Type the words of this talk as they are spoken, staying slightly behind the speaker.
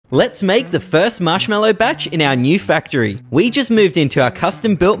Let's make the first marshmallow batch in our new factory. We just moved into our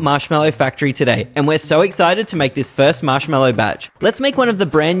custom-built marshmallow factory today, and we're so excited to make this first marshmallow batch. Let's make one of the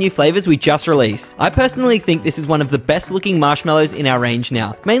brand new flavors we just released. I personally think this is one of the best looking marshmallows in our range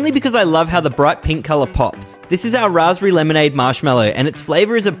now, mainly because I love how the bright pink color pops. This is our raspberry lemonade marshmallow, and its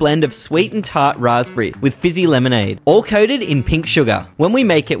flavor is a blend of sweet and tart raspberry with fizzy lemonade, all coated in pink sugar. When we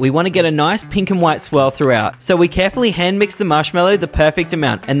make it, we want to get a nice pink and white swirl throughout, so we carefully hand mix the marshmallow the perfect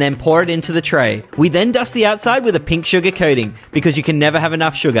amount and then pour it into the tray. We then dust the outside with a pink sugar coating, because you can never have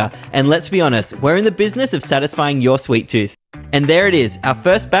enough sugar, and let's be honest, we're in the business of satisfying your sweet tooth. And there it is, our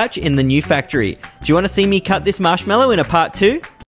first batch in the new factory. Do you want to see me cut this marshmallow in a part 2?